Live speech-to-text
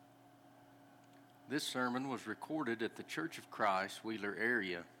This sermon was recorded at the Church of Christ, Wheeler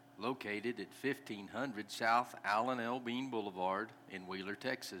area, located at 1500 South Allen L. Bean Boulevard in Wheeler,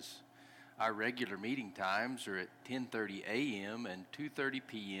 Texas. Our regular meeting times are at 10:30 a.m. and 2:30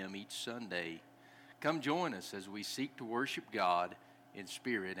 p.m. each Sunday. Come join us as we seek to worship God in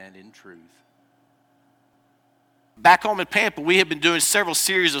spirit and in truth. Back home in Pampa, we have been doing several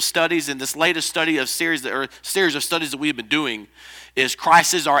series of studies, and this latest series of studies that we have been doing is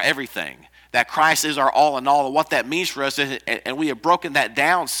Christ is our everything. That Christ is our all in all, and what that means for us, and we have broken that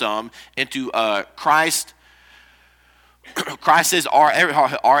down some into Christ is our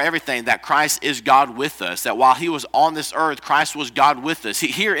everything, that Christ is God with us, that while he was on this earth, Christ was God with us.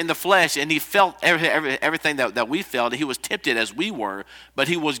 Here in the flesh, and he felt everything that we felt. He was tempted as we were, but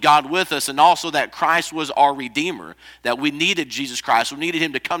he was God with us, and also that Christ was our Redeemer, that we needed Jesus Christ. We needed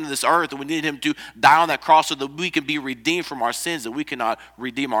him to come to this earth, and we needed him to die on that cross so that we can be redeemed from our sins that we cannot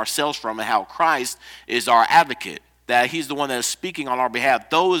redeem ourselves from, and how Christ is our advocate. That he's the one that is speaking on our behalf.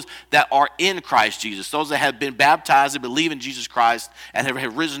 Those that are in Christ Jesus, those that have been baptized and believe in Jesus Christ and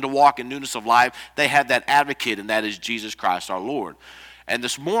have risen to walk in newness of life, they have that advocate, and that is Jesus Christ our Lord. And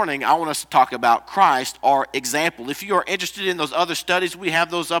this morning, I want us to talk about Christ, our example. If you are interested in those other studies, we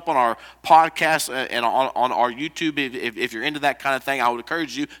have those up on our podcast and on our YouTube. If you're into that kind of thing, I would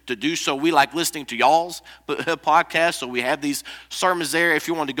encourage you to do so. We like listening to y'all's podcast, so we have these sermons there. If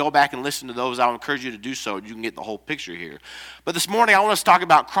you want to go back and listen to those, I would encourage you to do so. You can get the whole picture here. But this morning, I want us to talk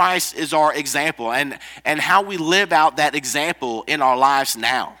about Christ is our example and how we live out that example in our lives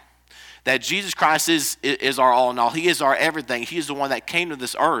now. That Jesus Christ is our all in all. He is our everything. He is the one that came to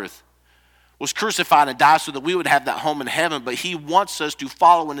this earth, was crucified and died so that we would have that home in heaven. But he wants us to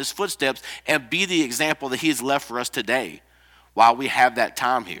follow in his footsteps and be the example that he has left for us today while we have that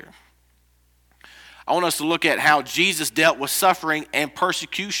time here. I want us to look at how Jesus dealt with suffering and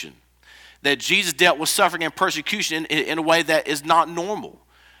persecution. That Jesus dealt with suffering and persecution in a way that is not normal.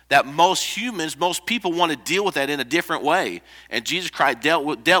 That most people want to deal with that in a different way. And Jesus Christ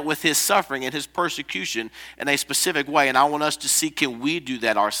dealt with his suffering and his persecution in a specific way. And I want us to see, can we do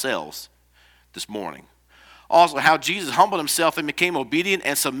that ourselves this morning? Also, how Jesus humbled himself and became obedient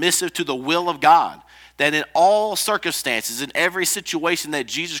and submissive to the will of God. That in all circumstances, in every situation that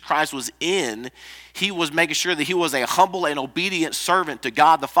Jesus Christ was in, he was making sure that he was a humble and obedient servant to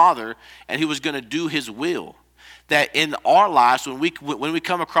God the Father, and he was going to do his will. That in our lives, when we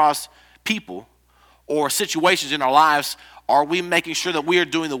come across people or situations in our lives, are we making sure that we are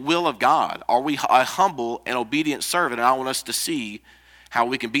doing the will of God? Are we a humble and obedient servant? And I want us to see how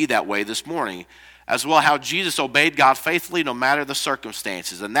we can be that way this morning. As well, how Jesus obeyed God faithfully no matter the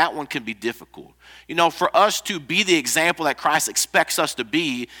circumstances. And that one can be difficult. You know, for us to be the example that Christ expects us to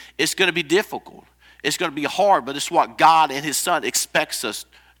be, it's going to be difficult. It's going to be hard, but it's what God and his Son expects us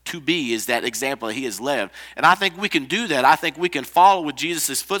to be, is that example that he has left. And I think we can do that. I think we can follow with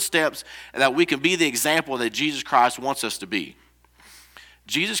Jesus' footsteps, and that we can be the example that Jesus Christ wants us to be.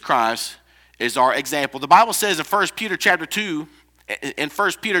 Jesus Christ is our example. The Bible says in 1 Peter chapter 2,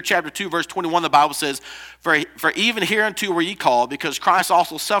 verse 21, the Bible says, For even hereunto were ye called, because Christ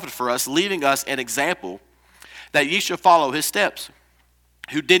also suffered for us, leaving us an example, that ye should follow his steps,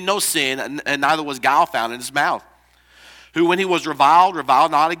 who did no sin, and neither was guile found in his mouth. Who when he was reviled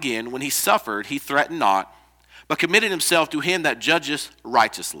not again. When he suffered, he threatened not, but committed himself to him that judgeth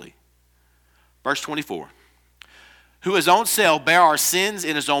righteously. Verse 24. Who his own self bare our sins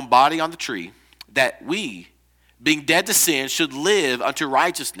in his own body on the tree, that we, being dead to sin, should live unto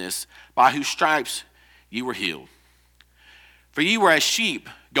righteousness, by whose stripes ye were healed. For ye were as sheep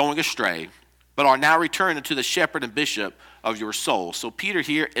going astray, but are now returned unto the shepherd and bishop of your soul. So Peter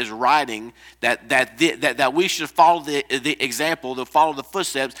here is writing that we should follow the example, to follow the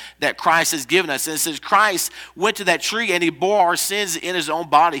footsteps that Christ has given us. And it says Christ went to that tree and he bore our sins in his own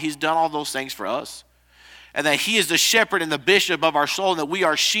body. He's done all those things for us. And that he is the shepherd and the bishop of our soul, and that we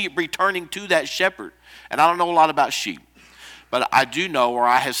are sheep returning to that shepherd. And I don't know a lot about sheep, but I do know, or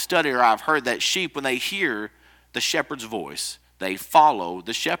I have studied, or I've heard that sheep, when they hear the shepherd's voice, they follow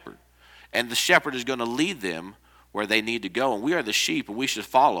the shepherd. And the shepherd is going to lead them where they need to go. And we are the sheep, and we should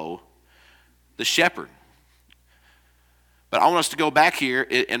follow the shepherd. But I want us to go back here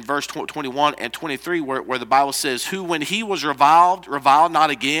in verse 21 and 23 where the Bible says, Who when he was reviled not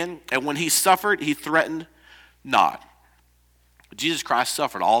again, and when he suffered, he threatened not. Jesus Christ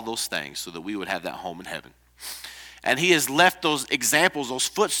suffered all those things so that we would have that home in heaven. And he has left those examples, those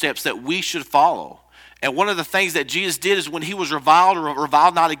footsteps that we should follow. And one of the things that Jesus did is when he was reviled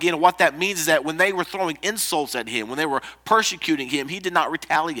not again, and what that means is that when they were throwing insults at him, when they were persecuting him, he did not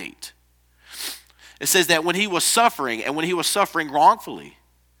retaliate. It says that when he was suffering, and when he was suffering wrongfully,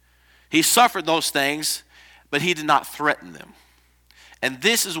 He suffered those things, but he did not threaten them. And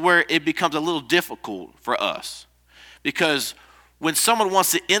this is where it becomes a little difficult for us. Because when someone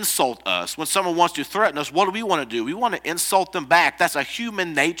wants to insult us, when someone wants to threaten us, what do we want to do? We want to insult them back. That's a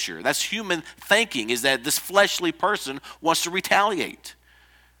human nature. That's human thinking, is that this fleshly person wants to retaliate.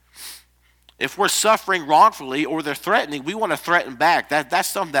 If we're suffering wrongfully or they're threatening, we want to threaten back. That's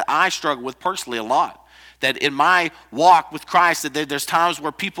something that I struggle with personally a lot. That in my walk with Christ, that there's times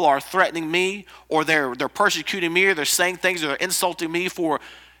where people are threatening me, or they're persecuting me, or they're saying things, or they're insulting me for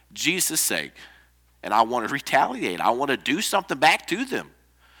Jesus' sake. And I want to retaliate. I want to do something back to them.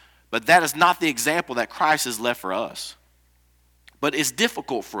 But that is not the example that Christ has left for us. But it's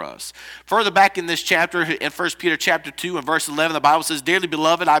difficult for us. Further back in this chapter, in 1 Peter chapter 2 and verse 11, the Bible says, "Dearly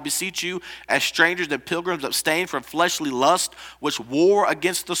beloved, I beseech you, as strangers and pilgrims, abstain from fleshly lust, which war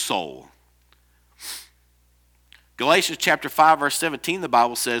against the soul." Galatians chapter 5, verse 17, the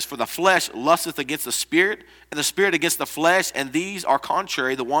Bible says, "For the flesh lusteth against the spirit, and the spirit against the flesh, and these are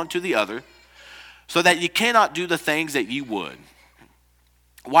contrary the one to the other, so that you cannot do the things that ye would."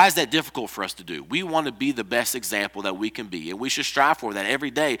 Why is that difficult for us to do? We want to be the best example that we can be, and we should strive for that every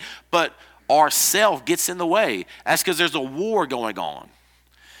day. But our self gets in the way. That's because there's a war going on.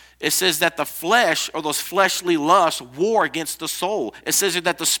 It says that the flesh, or those fleshly lusts, war against the soul. It says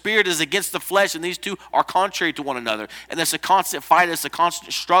that the spirit is against the flesh, and these two are contrary to one another. And it's a constant fight, it's a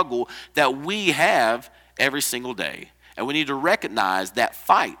constant struggle that we have every single day. And we need to recognize that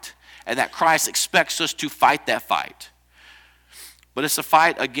fight, and that Christ expects us to fight that fight. But it's a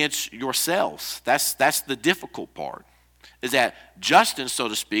fight against yourselves. That's the difficult part. Is that Justin, so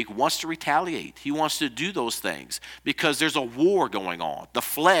to speak, wants to retaliate. He wants to do those things because there's a war going on. The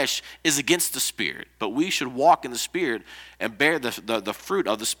flesh is against the spirit, but we should walk in the spirit and bear the fruit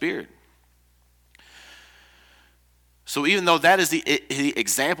of the spirit. So even though that is the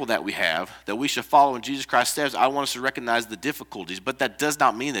example that we have, that we should follow in Jesus Christ's steps, I want us to recognize the difficulties, but that does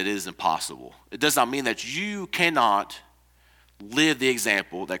not mean that it is impossible. It does not mean that you cannot live the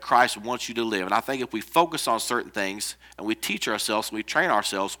example that Christ wants you to live. And I think if we focus on certain things and we teach ourselves, and we train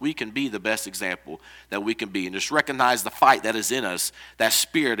ourselves, we can be the best example that we can be. And just recognize the fight that is in us, that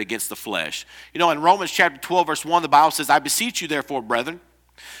spirit against the flesh. You know, in Romans chapter 12, verse 1, the Bible says, "I beseech you, therefore, brethren,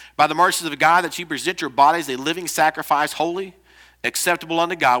 by the mercies of God, that ye present your bodies a living sacrifice, holy, acceptable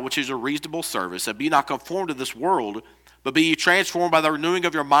unto God, which is a reasonable service. And be not conformed to this world, but be ye transformed by the renewing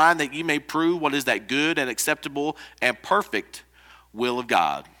of your mind, that ye may prove what is that good and acceptable and perfect will of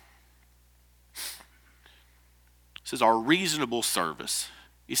God." This is our reasonable service.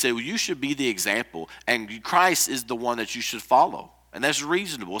 You say, well, you should be the example, and Christ is the one that you should follow. And that's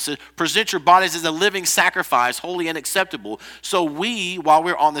reasonable. It says, present your bodies as a living sacrifice, holy and acceptable. So we, while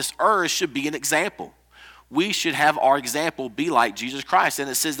we're on this earth, should be an example. We should have our example be like Jesus Christ. And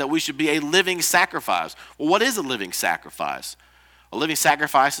it says that we should be a living sacrifice. Well, what is a living sacrifice? A living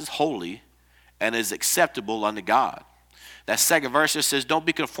sacrifice is holy and is acceptable unto God. That second verse says, don't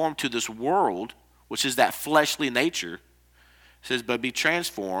be conformed to this world, which is that fleshly nature. It says, but be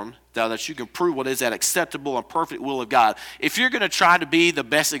transformed, that you can prove what is that acceptable and perfect will of God. If you're going to try to be the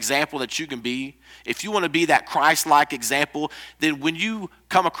best example that you can be, if you want to be that Christ-like example, then when you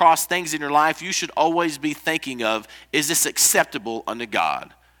come across things in your life, you should always be thinking of, is this acceptable unto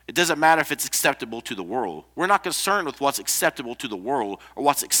God? It doesn't matter if it's acceptable to the world. We're not concerned with what's acceptable to the world or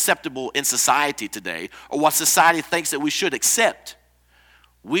what's acceptable in society today or what society thinks that we should accept.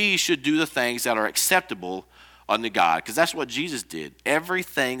 We should do the things that are acceptable unto God, because that's what Jesus did.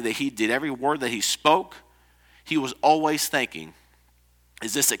 Everything that he did, every word that he spoke, he was always thinking,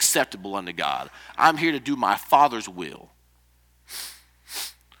 is this acceptable unto God? I'm here to do my Father's will.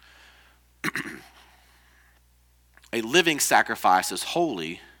 A living sacrifice is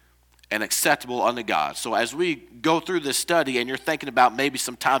holy and acceptable unto God. So as we go through this study and you're thinking about maybe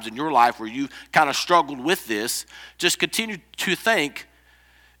some times in your life where you've kind of struggled with this, just continue to think,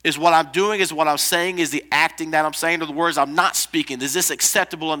 is what I'm doing, is what I'm saying, is the acting that I'm saying, or the words I'm not speaking, is this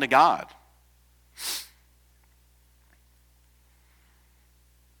acceptable unto God?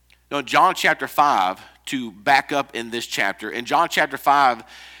 Now, in John chapter 5, to back up in this chapter, in John chapter 5,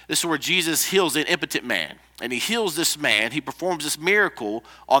 this is where Jesus heals an impotent man. And he heals this man, he performs this miracle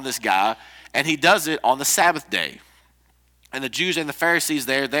on this guy, and he does it on the Sabbath day. And the Jews and the Pharisees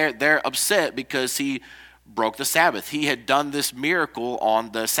they're upset because he broke the Sabbath. He had done this miracle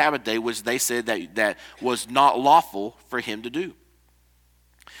on the Sabbath day, which they said that was not lawful for him to do.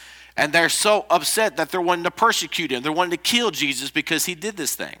 And they're so upset that they're wanting to persecute him. They're wanting to kill Jesus because he did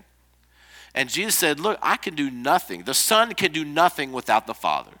this thing. And Jesus said, look, I can do nothing. The Son can do nothing without the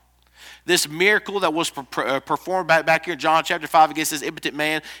Father. This miracle that was performed back here in John chapter 5 against this impotent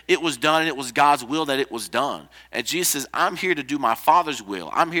man, it was done, and it was God's will that it was done. And Jesus says, I'm here to do my Father's will.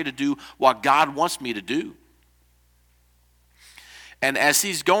 I'm here to do what God wants me to do. And as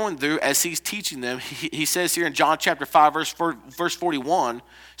he's going through, as he's teaching them, he says here in John chapter 5, verse 41,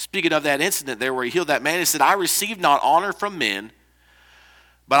 speaking of that incident there where he healed that man, he said, I receive not honor from men,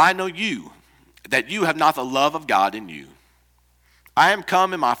 but I know you, that you have not the love of God in you. I am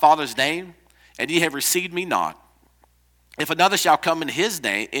come in my Father's name, and ye have received me not. If another shall come in his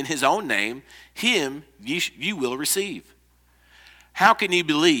name, in his own name, him ye will receive. How can ye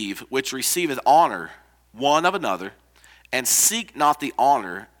believe which receiveth honor one of another, and seek not the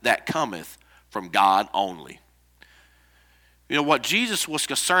honor that cometh from God only? You know, what Jesus was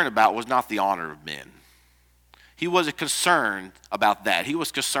concerned about was not the honor of men. He wasn't concerned about that. He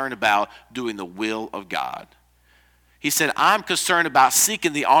was concerned about doing the will of God. He said, I'm concerned about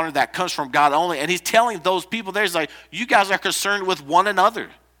seeking the honor that comes from God only. And he's telling those people there, he's like, you guys are concerned with one another.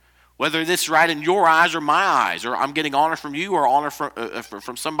 Whether this is right in your eyes or my eyes, or I'm getting honor from you or honor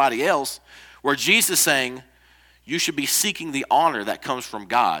from somebody else. Where Jesus is saying, you should be seeking the honor that comes from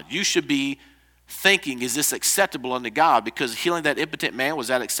God. You should be thinking, is this acceptable unto God? Because healing that impotent man, was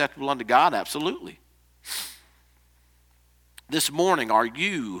that acceptable unto God? Absolutely. This morning, are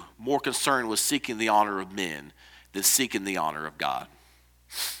you more concerned with seeking the honor of men than seeking the honor of God?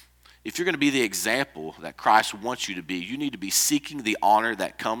 If you're going to be the example that Christ wants you to be, you need to be seeking the honor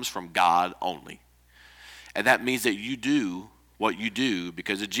that comes from God only. And that means that you do what you do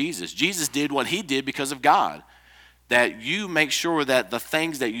because of Jesus. Jesus did what he did because of God. That you make sure that the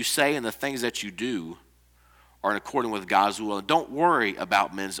things that you say and the things that you do are in accordance with God's will. And don't worry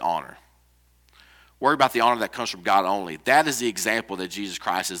about men's honor. Worry about the honor that comes from God only. That is the example that Jesus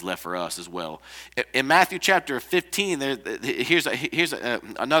Christ has left for us as well. In Matthew chapter 15, here's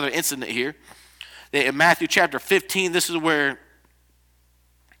another incident here. In Matthew chapter 15, this is where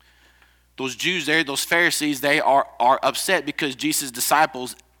those Jews there, those Pharisees, they are upset because Jesus'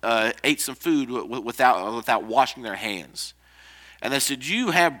 disciples ate some food without washing their hands. And they said,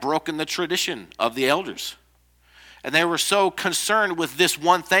 you have broken the tradition of the elders. And they were so concerned with this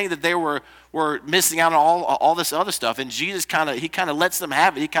one thing that they were missing out on all this other stuff. And Jesus kind of lets them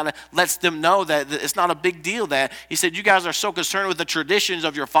have it. He kind of lets them know that it's not a big deal. That he said, you guys are so concerned with the traditions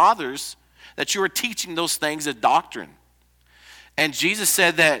of your fathers that you are teaching those things as doctrine. And Jesus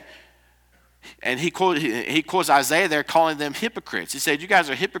said that, and he quotes Isaiah there, calling them hypocrites. He said, you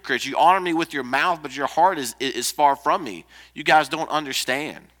guys are hypocrites. You honor me with your mouth, but your heart is far from me. You guys don't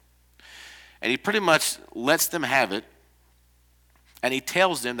understand. And he pretty much lets them have it, and he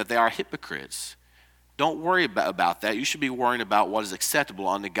tells them that they are hypocrites. Don't worry about that. You should be worrying about what is acceptable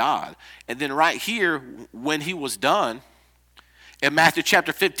unto God. And then right here, when he was done, in Matthew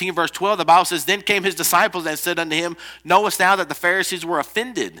chapter 15, verse 12, the Bible says, then came his disciples and said unto him, knowest thou that the Pharisees were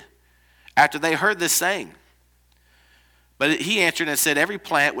offended after they heard this saying? But he answered and said, every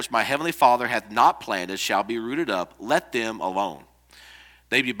plant which my heavenly Father hath not planted shall be rooted up. Let them alone.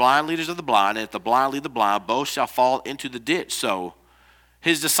 They be blind leaders of the blind, and if the blind lead the blind, both shall fall into the ditch. So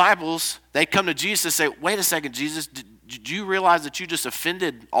his disciples, they come to Jesus and say, wait a second, Jesus, did you realize that you just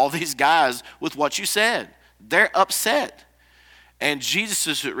offended all these guys with what you said? They're upset. And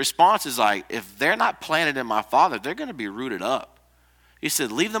Jesus' response is like, if they're not planted in my Father, they're going to be rooted up. He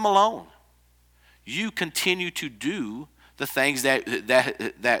said, leave them alone. You continue to do the things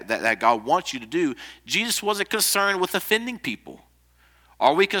that God wants you to do. Jesus wasn't concerned with offending people.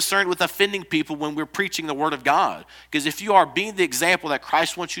 Are we concerned with offending people when we're preaching the Word of God? Because if you are being the example that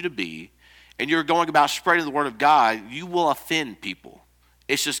Christ wants you to be, and you're going about spreading the Word of God, you will offend people.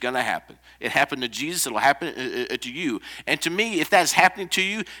 It's just going to happen. It happened to Jesus. It will happen to you. And to me, if that's happening to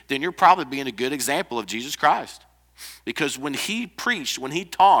you, then you're probably being a good example of Jesus Christ. Because when he preached, when he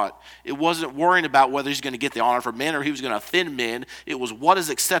taught, it wasn't worrying about whether he's going to get the honor from men or he was going to offend men. It was what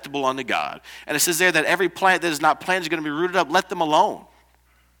is acceptable unto God. And it says there that every plant that is not planted is going to be rooted up. Let them alone.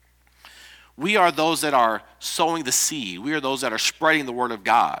 We are those that are sowing the seed. We are those that are spreading the Word of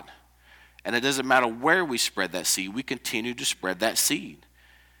God. And it doesn't matter where we spread that seed. We continue to spread that seed.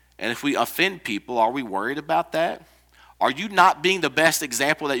 And if we offend people, are we worried about that? Are you not being the best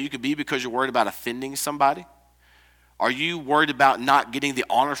example that you could be because you're worried about offending somebody? Are you worried about not getting the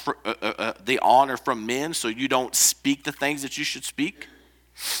honor from men so you don't speak the things that you should speak?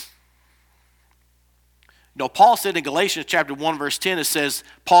 You know, Paul said in Galatians chapter 1, verse 10, it says,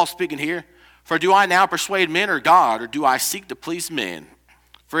 Paul speaking here, for do I now persuade men or God, or do I seek to please men?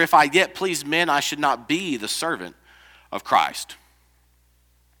 For if I yet please men, I should not be the servant of Christ.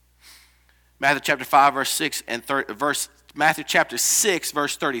 Matthew chapter 5, verse 6 and verse Matthew chapter 6,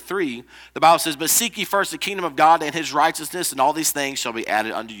 verse 33, the Bible says, but seek ye first the kingdom of God and his righteousness, and all these things shall be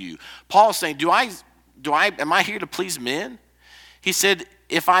added unto you. Paul is saying, am I here to please men? He said,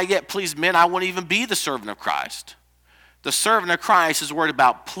 if I yet please men, I wouldn't even be the servant of Christ. The servant of Christ is worried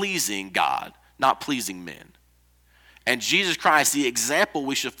about pleasing God, not pleasing men. And Jesus Christ, the example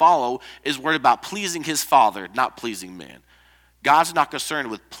we should follow, is worried about pleasing his Father, not pleasing men. God's not concerned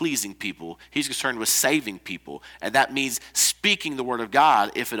with pleasing people. He's concerned with saving people. And that means speaking the word of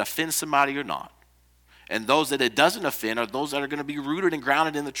God if it offends somebody or not. And those that it doesn't offend are those that are going to be rooted and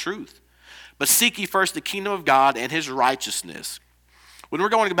grounded in the truth. But seek ye first the kingdom of God and his righteousness. When we're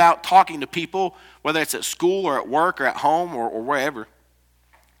going about talking to people, whether it's at school or at work or at home or wherever,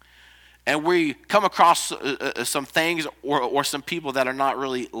 and we come across some things or some people that are not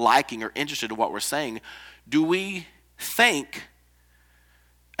really liking or interested in what we're saying, do we think,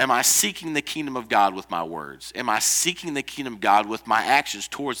 am I seeking the kingdom of God with my words? Am I seeking the kingdom of God with my actions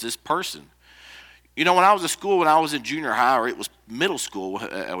towards this person? You know, when I was at school, when I was in junior high, or it was middle school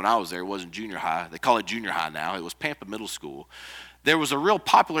when I was there, it wasn't junior high. They call it junior high now. It was Pampa Middle School. There was a real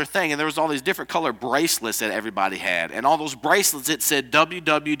popular thing, and there was all these different color bracelets that everybody had. And all those bracelets, it said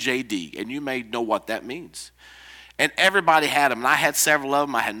WWJD, and you may know what that means. And everybody had them, and I had several of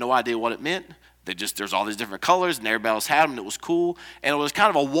them. I had no idea what it meant. There's all these different colors, and everybody else had them, and it was cool. And it was kind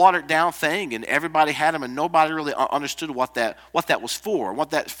of a watered-down thing, and everybody had them, and nobody really understood what that was for.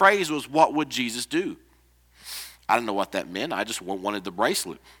 What that phrase was, what would Jesus do? I didn't know what that meant. I just wanted the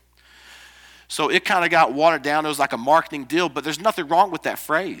bracelet. So it kind of got watered down. It was like a marketing deal, but there's nothing wrong with that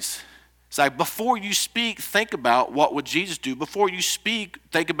phrase. It's like, before you speak, think about what would Jesus do. Before you speak,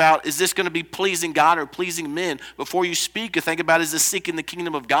 think about, is this going to be pleasing God or pleasing men? Before you speak, you think about, is this seeking the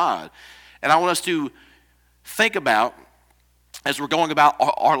kingdom of God? And I want us to think about, as we're going about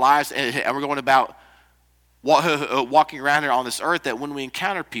our lives and we're going about walking around here on this earth, that when we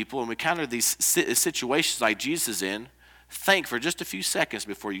encounter people and we encounter these situations like Jesus is in, think for just a few seconds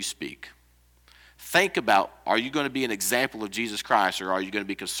before you speak. Think about, are you going to be an example of Jesus Christ, or are you going to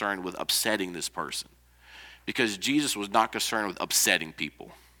be concerned with upsetting this person? Because Jesus was not concerned with upsetting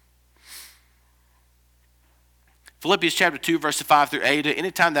people. Philippians chapter 2, verses 5 through 8,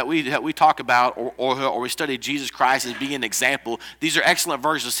 anytime that we talk about or we study Jesus Christ as being an example, these are excellent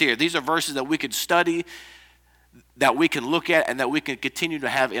verses here. These are verses that we could study, that we can look at, and that we can continue to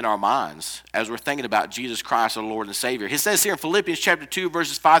have in our minds as we're thinking about Jesus Christ, our Lord and Savior. He says here in Philippians chapter 2,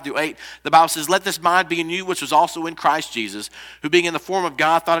 verses 5 through 8, the Bible says, let this mind be in you, which was also in Christ Jesus, who being in the form of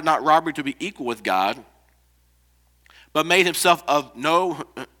God, thought it not robbery to be equal with God, but made himself of no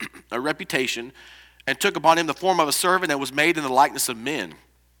reputation, and took upon him the form of a servant, and was made in the likeness of men.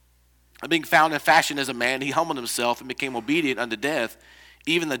 And being found in fashion as a man, he humbled himself and became obedient unto death,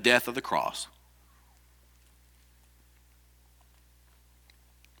 even the death of the cross.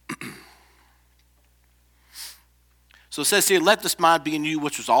 So it says here, let this mind be in you,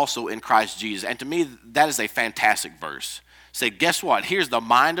 which was also in Christ Jesus. And to me, that is a fantastic verse. Say, guess what? Here's the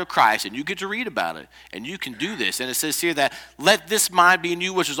mind of Christ, and you get to read about it, and you can do this. And it says here that, let this mind be in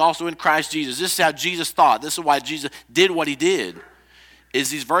you, which was also in Christ Jesus. This is how Jesus thought. This is why Jesus did what he did. Is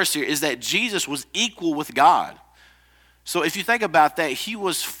these verses here, is that Jesus was equal with God. So if you think about that, he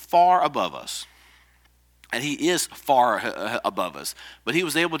was far above us. And he is far above us. But he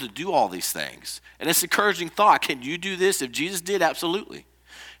was able to do all these things. And it's an encouraging thought. Can you do this? If Jesus did, absolutely.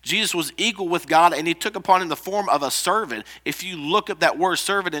 Jesus was equal with God, and he took upon him the form of a servant. If you look up that word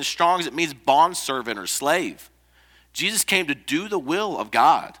servant in Strong's, it means bondservant or slave. Jesus came to do the will of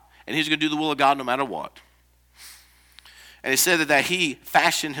God. And he's going to do the will of God no matter what. And he said that he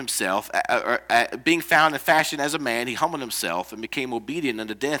fashioned himself, being found and fashioned as a man, he humbled himself and became obedient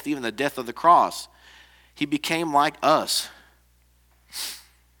unto death, even the death of the cross. He became like us.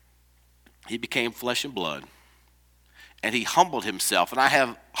 He became flesh and blood. And he humbled himself. And I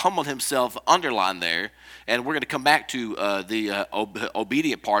have humbled himself underlined there. And we're going to come back to the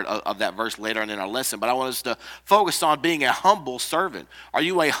obedient part of that verse later on in our lesson. But I want us to focus on being a humble servant. Are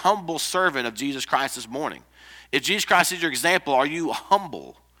you a humble servant of Jesus Christ this morning? If Jesus Christ is your example, are you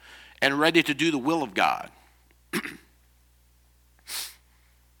humble and ready to do the will of God?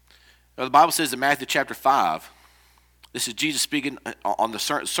 The Bible says in Matthew chapter 5, this is Jesus speaking on the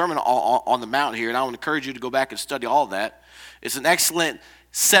Sermon on the Mount here, and I want to encourage you to go back and study all that. It's an excellent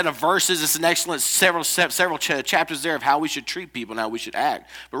set of verses. It's an excellent several chapters there of how we should treat people and how we should act.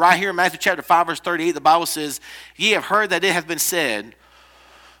 But right here in Matthew chapter 5, verse 38, the Bible says, ye have heard that it hath been said,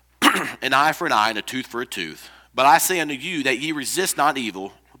 an eye for an eye and a tooth for a tooth. But I say unto you that ye resist not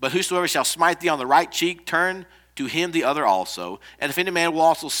evil, but whosoever shall smite thee on the right cheek, turn to him the other also. And if any man will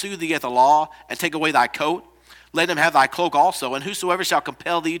also sue thee at the law, and take away thy coat, Let him have thy cloak also, and whosoever shall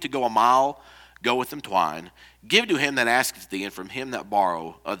compel thee to go a mile, go with him twine. Give to him that asketh thee, and from him that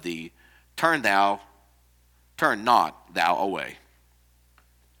borrow of thee, turn not thou away.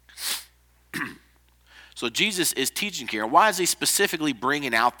 So Jesus is teaching here. Why is he specifically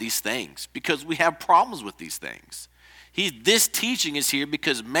bringing out these things? Because we have problems with these things. This teaching is here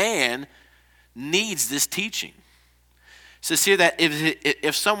because man needs this teaching. It says here that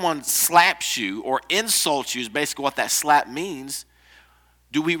if someone slaps you or insults you, is basically what that slap means,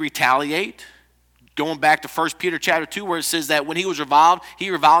 do we retaliate? Going back to 1 Peter chapter 2 where it says that when he was reviled,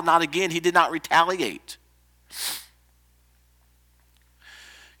 he reviled not again. He did not retaliate.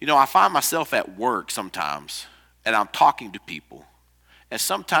 You know, I find myself at work sometimes, and I'm talking to people. And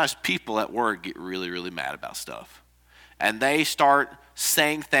sometimes people at work get really, really mad about stuff. And they start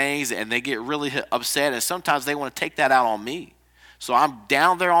saying things, and they get really upset, and sometimes they want to take that out on me. So I'm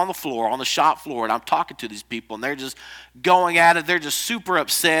down there on the floor, on the shop floor, and I'm talking to these people, and they're just going at it. They're just super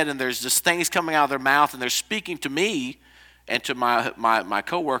upset, and there's just things coming out of their mouth, and they're speaking to me and to my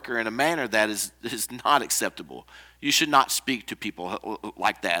coworker in a manner that is not acceptable. You should not speak to people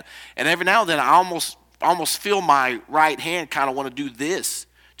like that. And every now and then, I almost feel my right hand kind of want to do this,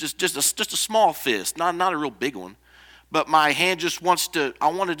 just a small fist, not a real big one. But my hand just I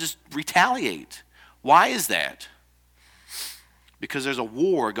want to just retaliate. Why is that? Because there's a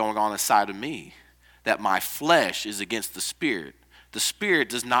war going on inside of me, that my flesh is against the spirit. The spirit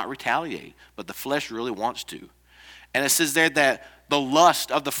does not retaliate, but the flesh really wants to. And it says there that the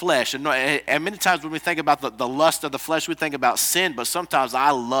lust of the flesh, and many times when we think about the lust of the flesh, we think about sin, but sometimes I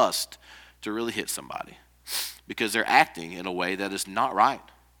lust to really hit somebody because they're acting in a way that is not right.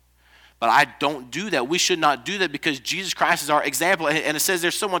 But I don't do that. We should not do that because Jesus Christ is our example. And it says there,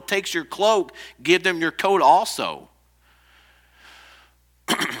 someone takes your cloak, give them your coat also.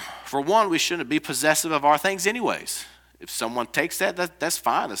 For one, we shouldn't be possessive of our things anyways. If someone takes that's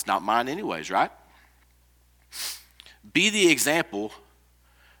fine. It's not mine anyways, right? Be the example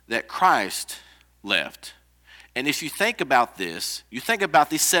that Christ left. And if you think about this, you think about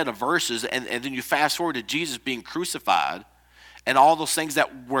these set of verses, and then you fast forward to Jesus being crucified, and all those things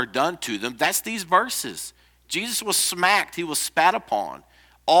that were done to them, that's these verses. Jesus was smacked. He was spat upon.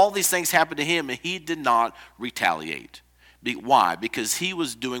 All these things happened to him, and he did not retaliate. Why? Because he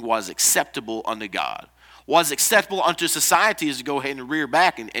was doing what is acceptable unto God. What is acceptable unto society is to go ahead and rear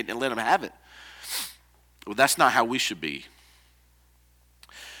back and let him have it. Well, that's not how we should be.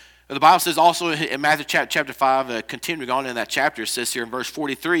 The Bible says also in Matthew chapter 5, continuing on in that chapter, it says here in verse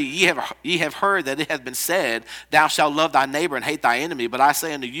 43, ye have heard that it hath been said, thou shalt love thy neighbor and hate thy enemy. But I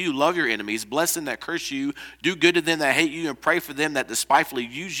say unto you, love your enemies, bless them that curse you, do good to them that hate you, and pray for them that despitefully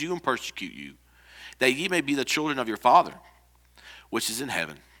use you and persecute you, that ye may be the children of your Father, which is in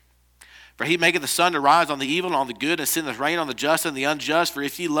heaven. For he maketh the sun to rise on the evil and on the good, and sendeth rain on the just and the unjust. For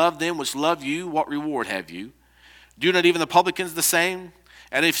if ye love them which love you, what reward have you? Do not even the publicans the same?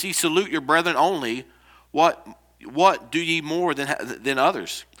 And if ye salute your brethren only, what do ye more than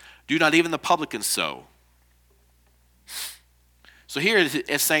others? Do not even the publicans so? So here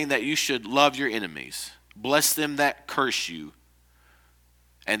it's saying that you should love your enemies, bless them that curse you,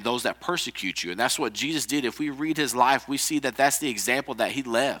 and those that persecute you. And that's what Jesus did. If we read his life, we see that that's the example that he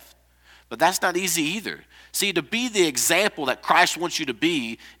left. But that's not easy either. See, to be the example that Christ wants you to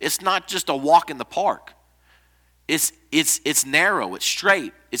be, it's not just a walk in the park. It's narrow, it's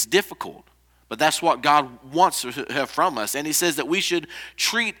straight, it's difficult. But that's what God wants from us. And he says that we should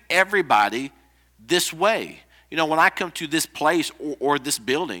treat everybody this way. You know, when I come to this place or this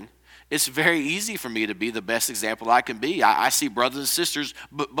building, it's very easy for me to be the best example I can be. I see brothers and sisters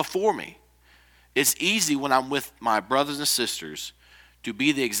before me. It's easy when I'm with my brothers and sisters to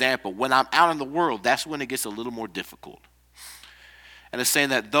be the example. When I'm out in the world, that's when it gets a little more difficult. And it's saying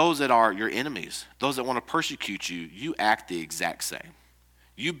that those that are your enemies, those that want to persecute you, you act the exact same.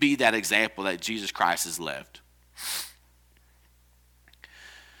 You be that example that Jesus Christ has left.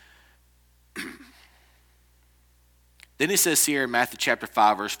 Then he says here in Matthew chapter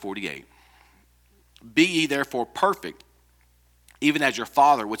 5, verse 48, be ye therefore perfect, even as your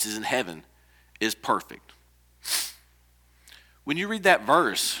Father which is in heaven is perfect. When you read that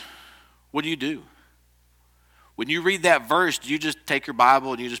verse, what do? When you read that verse, do you just take your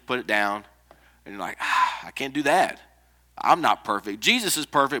Bible and you just put it down? And you're like, I can't do that. I'm not perfect. Jesus is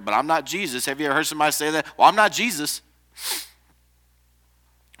perfect, but I'm not Jesus. Have you ever heard somebody say that? Well, I'm not Jesus.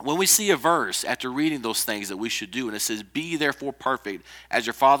 When we see a verse after reading those things that we should do, and it says, be ye therefore perfect, as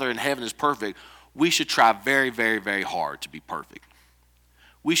your Father in heaven is perfect, we should try very, very, very hard to be perfect.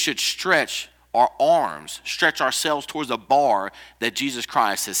 We should stretch our arms, stretch ourselves towards a bar that Jesus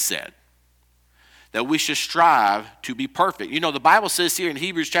Christ has set. that we should strive to be perfect. You know, the Bible says here in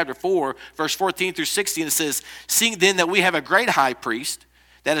Hebrews chapter 4, verse 14 through 16, it says, seeing then that we have a great high priest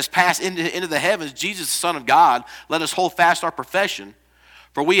that has passed into the heavens, Jesus, the Son of God, let us hold fast our profession.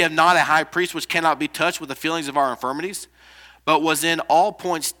 For we have not a high priest which cannot be touched with the feelings of our infirmities, but was in all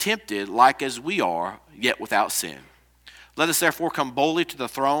points tempted like as we are, yet without sin. Let us therefore come boldly to the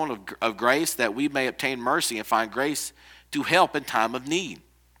throne of grace, that we may obtain mercy and find grace to help in time of need.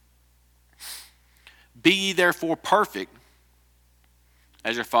 Be ye therefore perfect,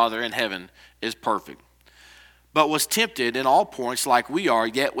 as your Father in heaven is perfect. But was tempted in all points like we are,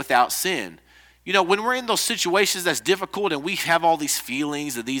 yet without sin. You know, when we're in those situations that's difficult and we have all these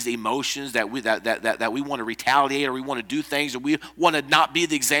feelings and these emotions that we want to retaliate, or we want to do things, or we want to not be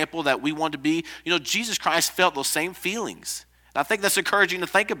the example that we want to be, you know, Jesus Christ felt those same feelings. And I think that's encouraging to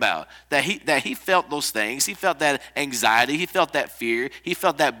think about, that he felt those things. He felt that anxiety. He felt that fear. He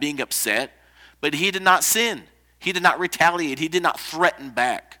felt that being upset. But he did not sin. He did not retaliate. He did not threaten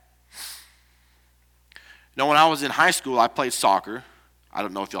back. You know, when I was in high school, I played soccer. I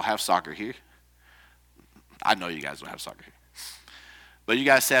don't know if y'all have soccer here. I know you guys don't have soccer here. But you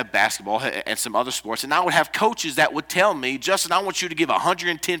guys have basketball and some other sports. And I would have coaches that would tell me, Justin, I want you to give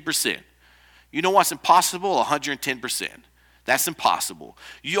 110%. You know what's impossible? 110%. That's impossible.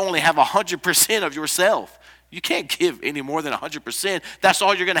 You only have 100% of yourself. You can't give any more than 100%. That's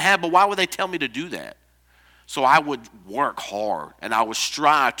all you're going to have. But why would they tell me to do that? So I would work hard, and I would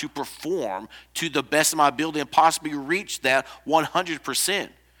strive to perform to the best of my ability and possibly reach that 100%.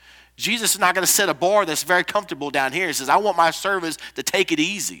 Jesus is not going to set a bar that's very comfortable down here. He says, I want my service to take it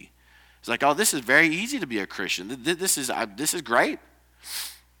easy. It's like, oh, this is very easy to be a Christian. This is great.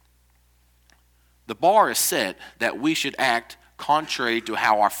 The bar is set that we should act contrary to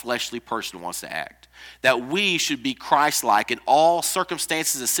how our fleshly person wants to act. That we should be Christ-like in all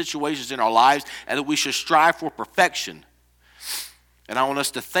circumstances and situations in our lives, and that we should strive for perfection. And I want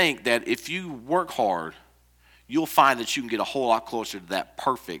us to think that if you work hard, you'll find that you can get a whole lot closer to that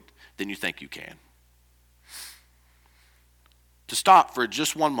perfect than you think you can. To stop for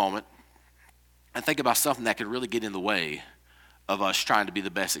just one moment and think about something that could really get in the way of us trying to be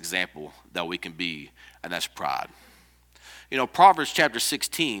the best example that we can be, and that's pride. You know, Proverbs chapter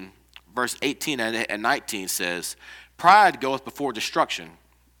 16, verse 18 and 19 says, pride goeth before destruction,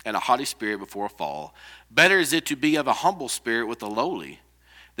 and a haughty spirit before a fall. Better is it to be of a humble spirit with the lowly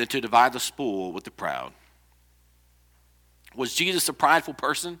than to divide the spoil with the proud. Was Jesus a prideful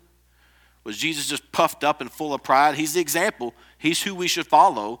person? Was Jesus just puffed up and full of pride? He's the example. He's who we should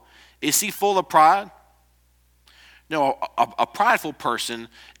follow. Is he full of pride? No, a prideful person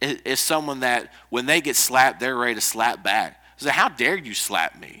is someone that when they get slapped, they're ready to slap back. So how dare you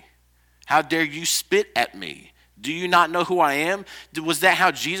slap me? How dare you spit at me? Do you not know who I am? Was that how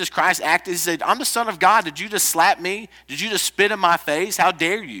Jesus Christ acted? He said, I'm the Son of God. Did you just slap me? Did you just spit in my face? How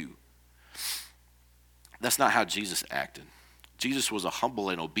dare you? That's not how Jesus acted. Jesus was a humble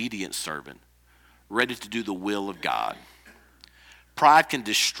and obedient servant, ready to do the will of God. Pride can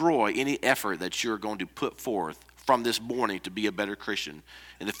destroy any effort that you're going to put forth from this morning to be a better Christian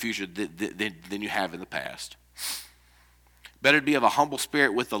in the future than you have in the past. Better to be of a humble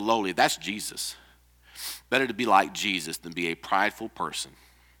spirit with the lowly. That's Jesus. Better to be like Jesus than be a prideful person.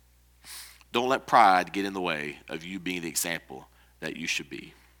 Don't let pride get in the way of you being the example that you should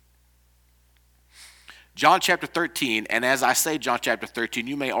be. John chapter 13, and as I say John chapter 13,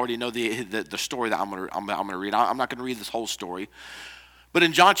 you may already know the story that I'm going to read. I'm not going to read this whole story. But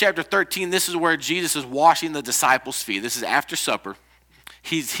in John chapter 13, this is where Jesus is washing the disciples' feet. This is after supper.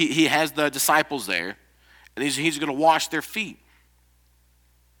 He has the disciples there, and he's going to wash their feet.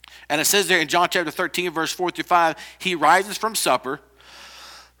 And it says there in John chapter 13, verse 4 through 5, he rises from supper,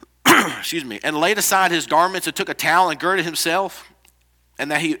 and laid aside his garments and took a towel and girded himself, and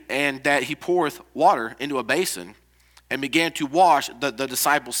that he poureth water into a basin and began to wash the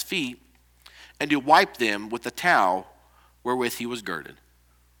disciples' feet and to wipe them with the towel wherewith he was girded.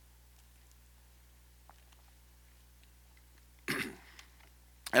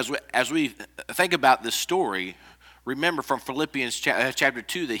 As we think about this story, remember from Philippians chapter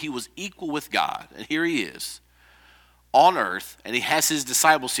 2 that he was equal with God. And here he is on earth, and he has his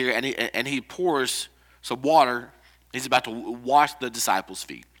disciples here, and he pours some water. He's about to wash the disciples'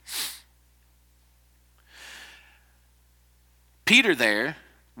 feet. Peter there,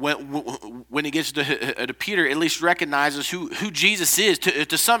 when he gets to Peter, at least recognizes who Jesus is.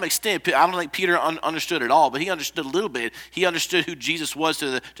 To some extent, I don't think Peter understood it all, but he understood a little bit. He understood who Jesus was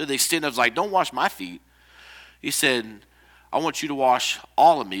to the extent of like, don't wash my feet. He said, I want you to wash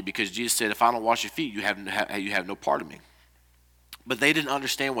all of me, because Jesus said, if I don't wash your feet, you have no part of me. But they didn't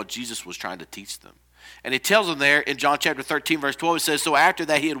understand what Jesus was trying to teach them. And he tells them there in John chapter 13, verse 12, it says, so after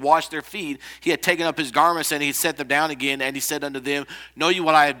that he had washed their feet, he had taken up his garments and he had set them down again. And he said unto them, know you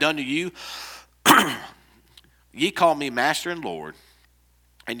what I have done to you? Ye call me Master and Lord,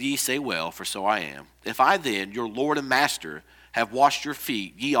 and ye say, well, for so I am. If I then, your Lord and Master, have washed your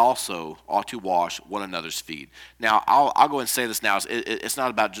feet, ye also ought to wash one another's feet. Now, I'll go and say this now. It's not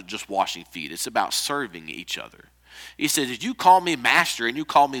about just washing feet. It's about serving each other. He says, if you call me Master and you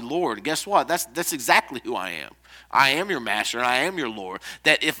call me Lord, guess what? That's exactly who I am. I am your Master and I am your Lord.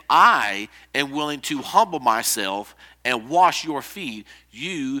 That if I am willing to humble myself and wash your feet,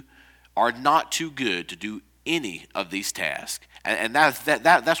 you are not too good to do any of these tasks. And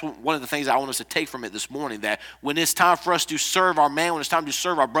that's one of the things I want us to take from it this morning, that when it's time for us to serve our man, when it's time to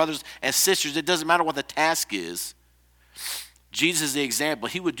serve our brothers and sisters, it doesn't matter what the task is. Jesus is the example.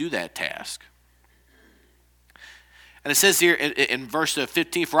 He would do that task. And it says here in verse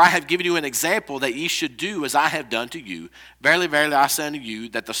 15, for I have given you an example that ye should do as I have done to you. Verily, verily, I say unto you,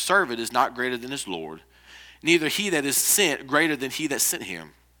 that the servant is not greater than his Lord, neither he that is sent greater than he that sent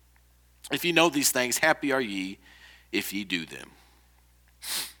him. If you know these things, happy are ye if ye do them.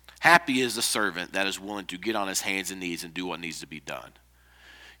 Happy is the servant that is willing to get on his hands and knees and do what needs to be done.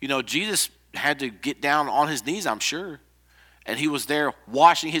 You know, Jesus had to get down on his knees, I'm sure. And he was there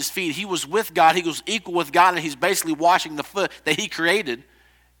washing his feet. He was with God. He was equal with God. And he's basically washing the foot that he created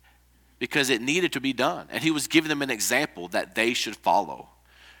because it needed to be done. And he was giving them an example that they should follow.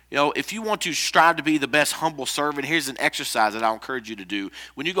 You know, if you want to strive to be the best humble servant, here's an exercise that I'll encourage you to do.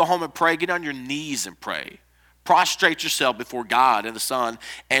 When you go home and pray, get on your knees and pray. Prostrate yourself before God and the Son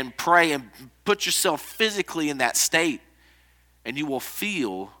and pray and put yourself physically in that state. And you will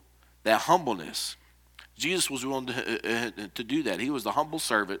feel that humbleness. Jesus was willing to do that. He was the humble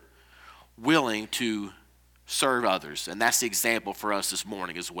servant willing to serve others. And that's the example for us this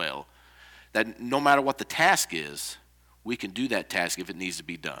morning as well. That no matter what the task is, we can do that task if it needs to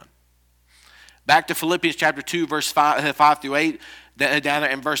be done. Back to Philippians chapter 2, verse 5 through 8, down there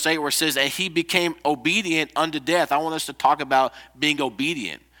in verse 8 where it says, and he became obedient unto death. I want us to talk about being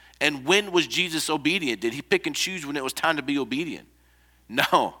obedient. And when was Jesus obedient? Did he pick and choose when it was time to be obedient?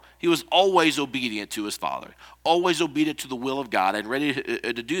 No. He was always obedient to his Father, always obedient to the will of God, and ready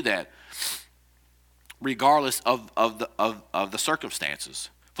to do that regardless of the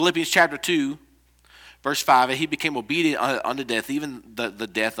circumstances. Philippians chapter 2, verse 5, and he became obedient unto death, even the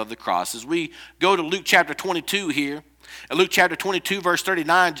death of the cross. As we go to Luke chapter 22 here, in Luke chapter 22, verse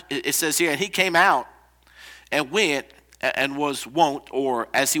 39, it says here, and he came out and went and was wont, or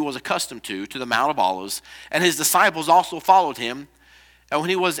as he was accustomed to the Mount of Olives, and his disciples also followed him. And when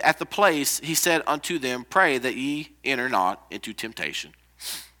he was at the place, he said unto them, pray that ye enter not into temptation.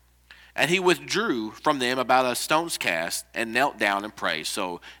 And he withdrew from them about a stone's cast and knelt down and prayed.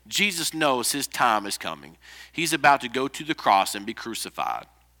 So Jesus knows his time is coming. He's about to go to the cross and be crucified.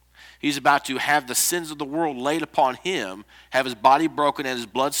 He's about to have the sins of the world laid upon him, have his body broken and his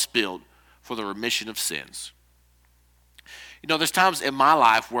blood spilled for the remission of sins. You know, there's times in my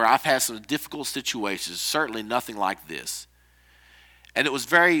life where I've had some difficult situations, certainly nothing like this. And it was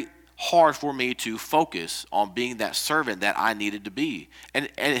very hard for me to focus on being that servant that I needed to be. And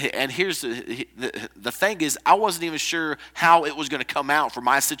here's the thing is, I wasn't even sure how it was going to come out for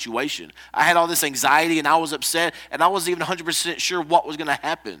my situation. I had all this anxiety and I was upset and I wasn't even 100% sure what was going to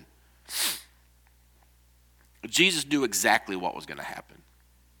happen. Jesus knew exactly what was going to happen.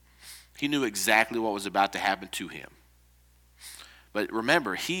 He knew exactly what was about to happen to him. But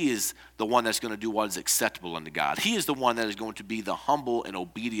remember, he is the one that's going to do what is acceptable unto God. He is the one that is going to be the humble and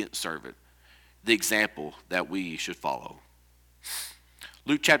obedient servant, the example that we should follow.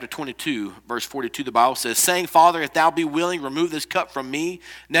 Luke chapter 22, verse 42, the Bible says, saying, Father, if thou be willing, remove this cup from me.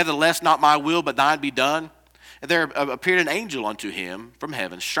 Nevertheless, not my will, but thine be done. And there appeared an angel unto him from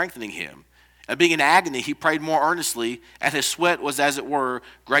heaven, strengthening him. And being in agony, he prayed more earnestly, and his sweat was, as it were,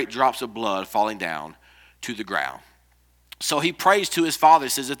 great drops of blood falling down to the ground. So he prays to his Father,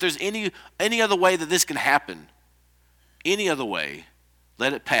 says, if there's any other way that this can happen, any other way,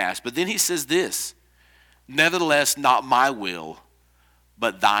 let it pass. But then he says this, nevertheless, not my will,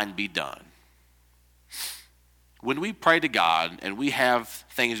 but thine be done. When we pray to God and we have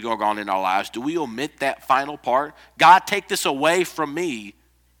things going on in our lives, do we omit that final part? God, take this away from me,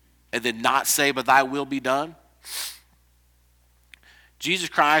 and then not say, but thy will be done? Jesus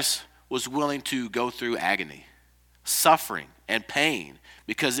Christ was willing to go through agony, suffering, and pain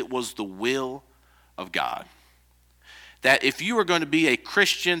because it was the will of God. That if you are going to be a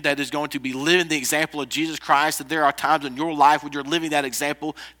Christian that is going to be living the example of Jesus Christ, that there are times in your life when you're living that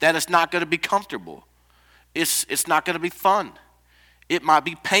example that it's not going to be comfortable. It's not going to be fun. It might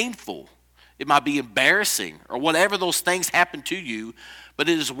be painful. It might be embarrassing, or whatever those things happen to you, but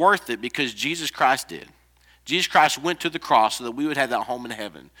it is worth it because Jesus Christ did. Jesus Christ went to the cross so that we would have that home in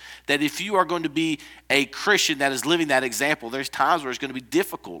heaven. That if you are going to be a Christian that is living that example, there's times where it's going to be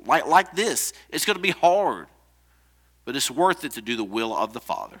difficult. Like this, it's going to be hard. But it's worth it to do the will of the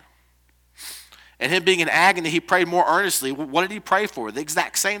Father. And him being in agony, he prayed more earnestly. What did he pray for? The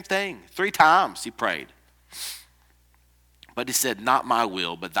exact same thing. 3 times he prayed. But he said, not my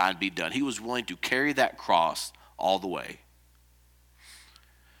will, but thine be done. He was willing to carry that cross all the way.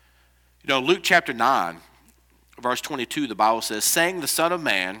 You know, Luke chapter 9, verse 22, the Bible says, saying the Son of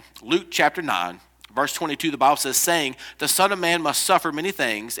Man, Luke chapter 9, verse 22, the Bible says, saying, the Son of Man must suffer many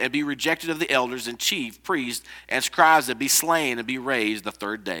things and be rejected of the elders and chief priests and scribes, and be slain and be raised the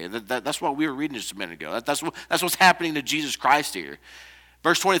 3rd day. That's what we were reading just a minute ago. That's what's happening to Jesus Christ here.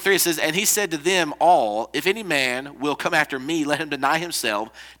 Verse 23, it says, and he said to them all, if any man will come after me, let him deny himself,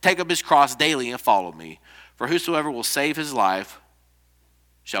 take up his cross daily and follow me. For whosoever will save his life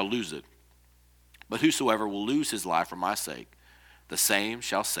shall lose it. But whosoever will lose his life for my sake, the same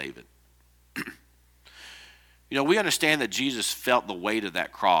shall save it. You know, we understand that Jesus felt the weight of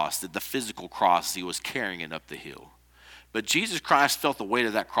that cross, that the physical cross he was carrying it up the hill. But Jesus Christ felt the weight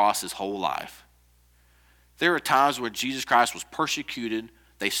of that cross his whole life. There were times where Jesus Christ was persecuted.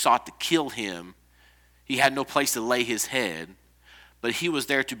 They sought to kill him. He had no place to lay his head. But he was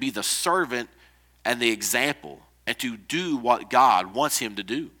there to be the servant and the example and to do what God wants him to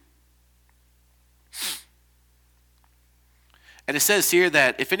do. And it says here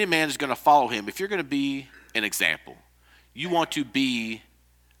that if any man is going to follow him, if you're going to be an example, you want to be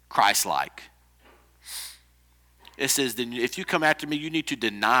Christ-like. It says, then if you come after me, you need to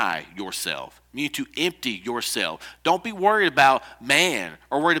deny yourself. You need to empty yourself. Don't be worried about man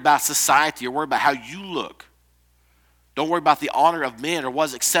or worried about society or worried about how you look. Don't worry about the honor of men or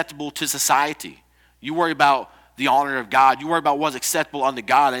what's acceptable to society. You worry about the honor of God. You worry about what's acceptable unto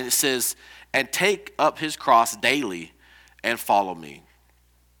God. And it says, and take up his cross daily and follow me.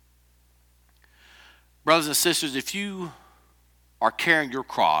 Brothers and sisters, if you are carrying your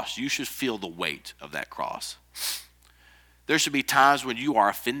cross, you should feel the weight of that cross. There should be times when you are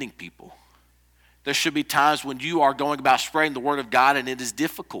offending people. There should be times when you are going about spreading the word of God and it is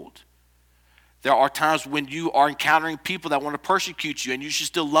difficult. There are times when you are encountering people that want to persecute you and you should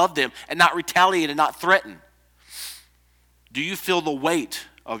still love them and not retaliate and not threaten. Do you feel the weight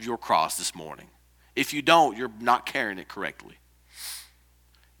of your cross this morning? If you don't, you're not carrying it correctly.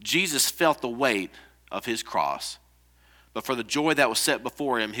 Jesus felt the weight of his cross, but for the joy that was set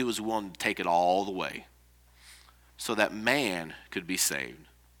before him, he was willing to take it all the way so that man could be saved.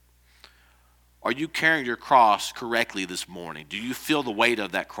 Are you carrying your cross correctly this morning? Do you feel the weight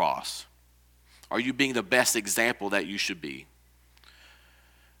of that cross? Are you being the best example that you should be?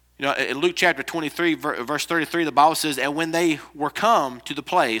 You know, in Luke chapter 23, verse 33, the Bible says, and when they were come to the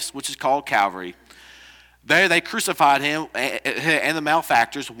place which is called Calvary, there they crucified him and the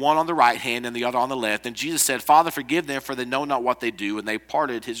malefactors, one on the right hand and the other on the left. And Jesus said, Father, forgive them, for they know not what they do. And they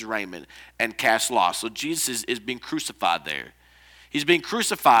parted his raiment and cast lots. So Jesus is being crucified there. He's being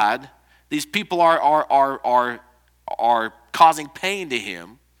crucified. These people are causing pain to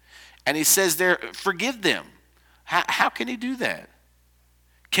him. And he says there, forgive them. How can he do that?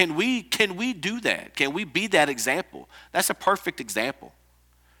 Can we do that? Can we be that example? That's a perfect example.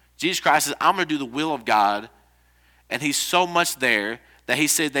 Jesus Christ says, I'm going to do the will of God. And he's so much there that he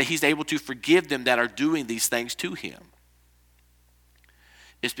said that he's able to forgive them that are doing these things to him.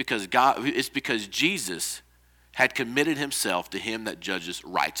 It's because Jesus had committed himself to him that judges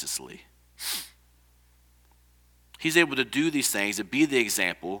righteously. He's able to do these things and be the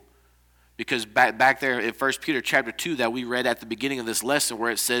example. Because back there in 1 Peter chapter 2 that we read at the beginning of this lesson,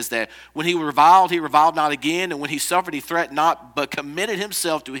 where it says that when he reviled not again, and when he suffered, he threatened not, but committed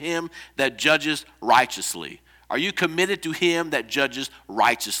himself to him that judges righteously. Are you committed to him that judges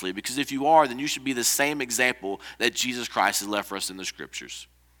righteously? Because if you are, then you should be the same example that Jesus Christ has left for us in the scriptures.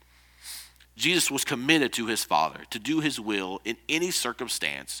 Jesus was committed to his Father, to do his will in any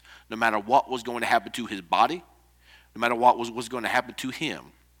circumstance, no matter what was going to happen to his body, no matter what was going to happen to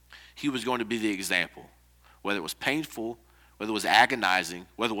him. He was going to be the example, whether it was painful, whether it was agonizing,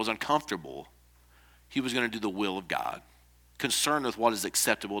 whether it was uncomfortable. He was going to do the will of God, concerned with what is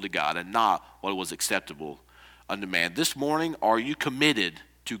acceptable to God and not what was acceptable unto man. This morning, are you committed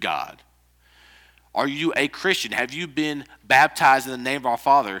to God? Are you a Christian? Have you been baptized in the name of our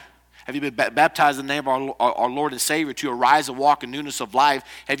Father? Have you been baptized in the name of our Lord and Savior to arise and walk in newness of life?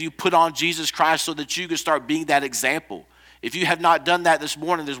 Have you put on Jesus Christ so that you can start being that example? If you have not done that this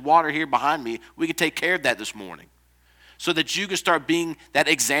morning, there's water here behind me. We can take care of that this morning. so that you can start being that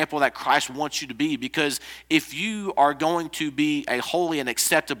example that Christ wants you to be. Because if you are going to be a holy and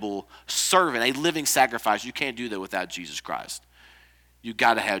acceptable servant, a living sacrifice, you can't do that without Jesus Christ. You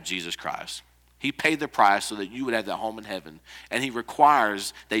got to have Jesus Christ. He paid the price so that you would have that home in heaven. And he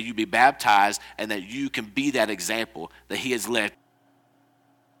requires that you be baptized and that you can be that example that he has led.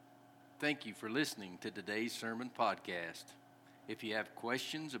 Thank you for listening to today's sermon podcast. If you have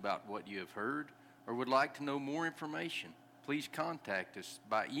questions about what you have heard or would like to know more information, please contact us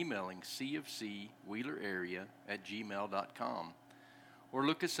by emailing cfcwheelerarea@gmail.com or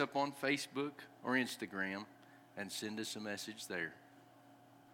look us up on Facebook or Instagram and send us a message there.